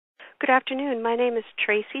Good afternoon. My name is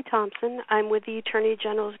Tracy Thompson. I'm with the Attorney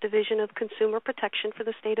General's Division of Consumer Protection for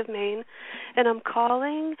the state of Maine, and I'm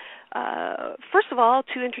calling, first of all,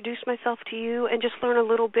 to introduce myself to you and just learn a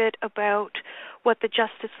little bit about what the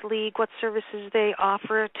Justice League, what services they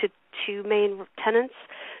offer to Maine tenants,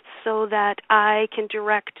 so that I can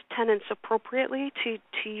direct tenants appropriately to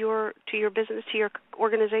your business, to your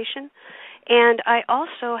organization. And I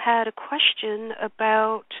also had a question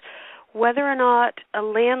about whether or not a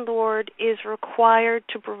landlord is required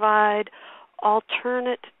to provide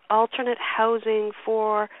alternate housing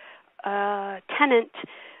for a tenant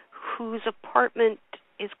whose apartment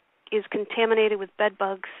is contaminated with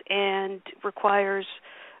bedbugs and requires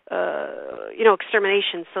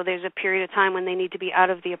extermination. So there's a period of time when they need to be out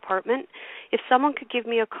of the apartment. If someone could give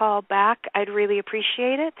me a call back, I'd really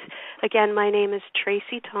appreciate it. Again, my name is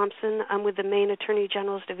Tracy Thompson. I'm with the Maine Attorney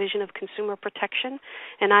General's Division of Consumer Protection,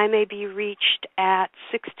 and I may be reached at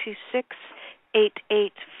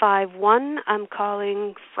 626-8851. I'm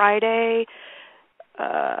calling Friday,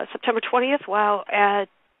 September 20th, at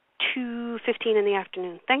 2:15 in the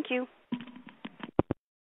afternoon. Thank you.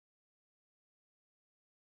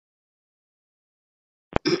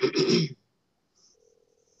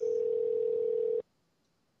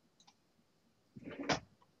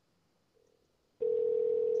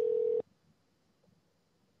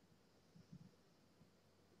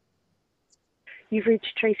 You've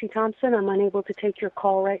reached Tracy Thompson. I'm unable to take your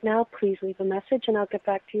call right now. Please leave a message, and I'll get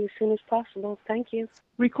back to you as soon as possible. Thank you.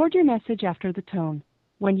 Record your message after the tone.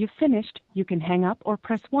 When you've finished, you can hang up or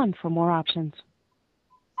press 1 for more options.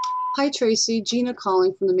 Hi, Tracy. Gina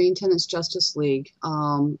calling from the Maine Tenants Justice League.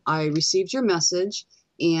 I received your message,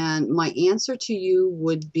 and my answer to you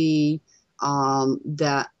would be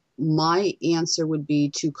that my answer would be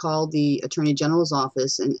to call the Attorney General's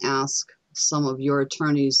office and ask some of your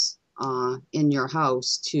attorneys in your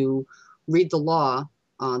house to read the law,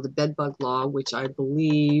 the bedbug law, which I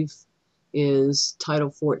believe is Title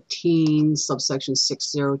 14, subsection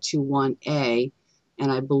 6021A.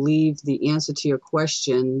 And I believe the answer to your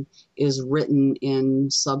question is written in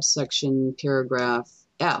subsection paragraph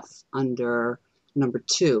F under number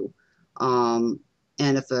 2. And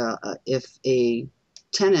if a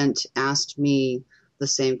tenant asked me the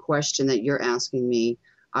same question that you're asking me,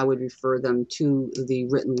 I would refer them to the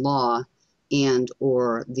written law and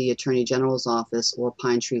or the Attorney General's office or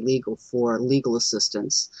Pine Tree Legal for legal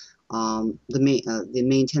assistance. The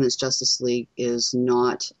Maine Tenants Justice League is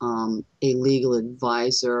not a legal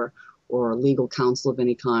advisor or legal counsel of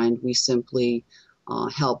any kind. We simply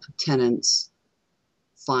help tenants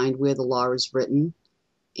find where the law is written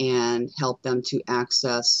and help them to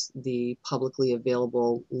access the publicly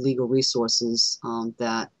available legal resources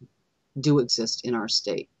that do exist in our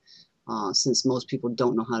state, since most people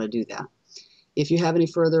don't know how to do that. If you have any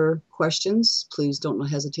further questions, please don't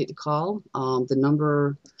hesitate to call.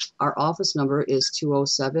 Our office number is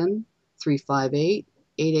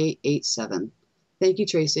 207-358-8887. Thank you,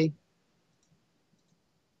 Tracy.